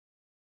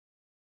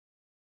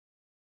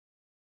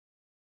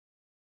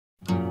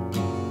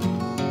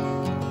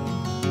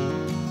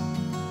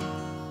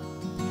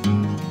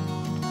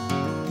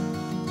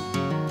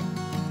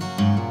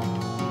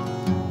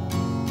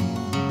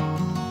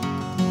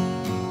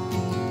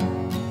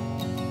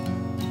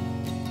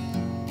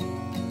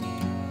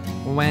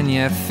When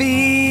you're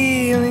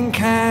feeling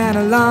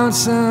kinda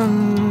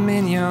lonesome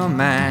in your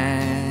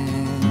mind,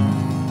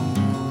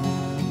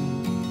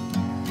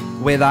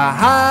 with a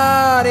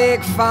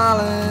heartache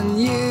following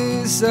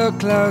you so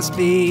close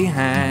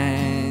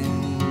behind,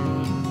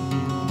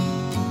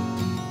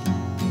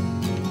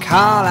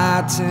 call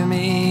out to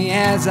me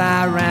as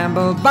I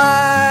ramble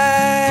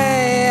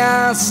by.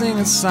 I'll sing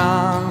a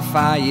song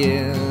for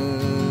you.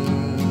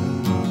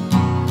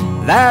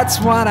 That's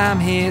what I'm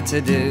here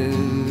to do,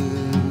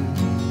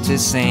 to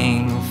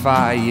sing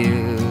for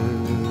you.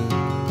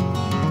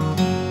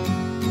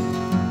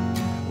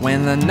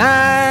 When the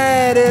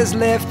night has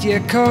left you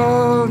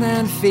cold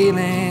and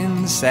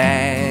feeling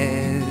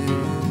sad,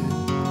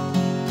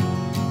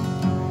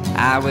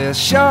 I will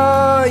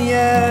show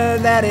you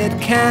that it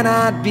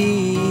cannot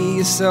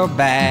be so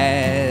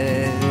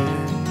bad.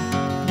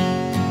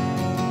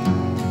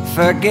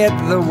 Forget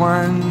the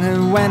one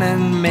who went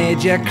and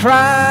made you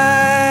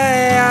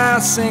cry.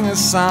 I'll sing a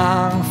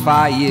song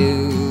for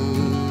you.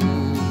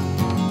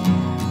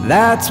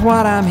 That's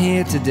what I'm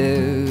here to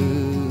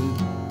do,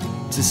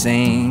 to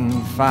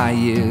sing for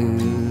you.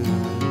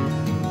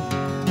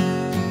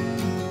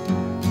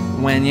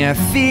 When you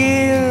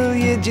feel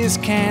you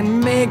just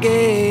can't make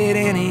it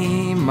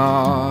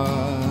anymore,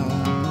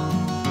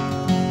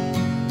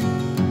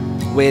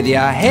 with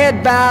your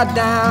head bowed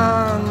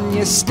down,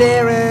 you're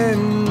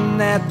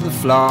staring at the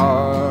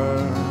floor,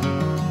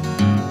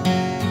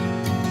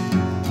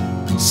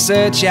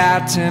 search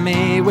out to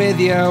me with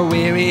your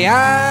weary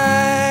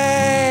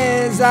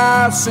eyes.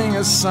 I'll sing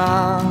a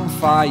song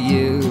for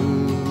you.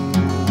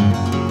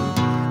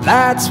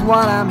 That's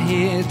what I'm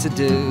here to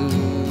do,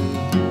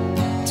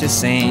 to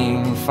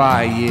sing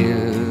for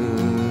you.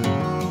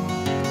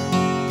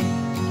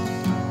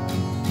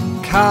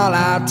 Call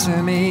out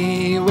to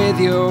me with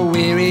your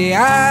weary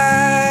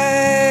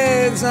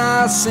eyes.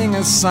 I'll sing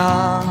a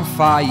song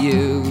for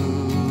you.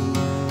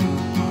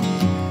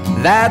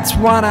 That's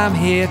what I'm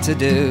here to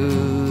do,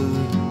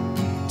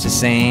 to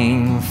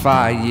sing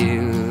for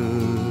you,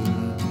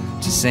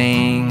 to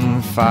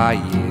sing for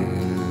you.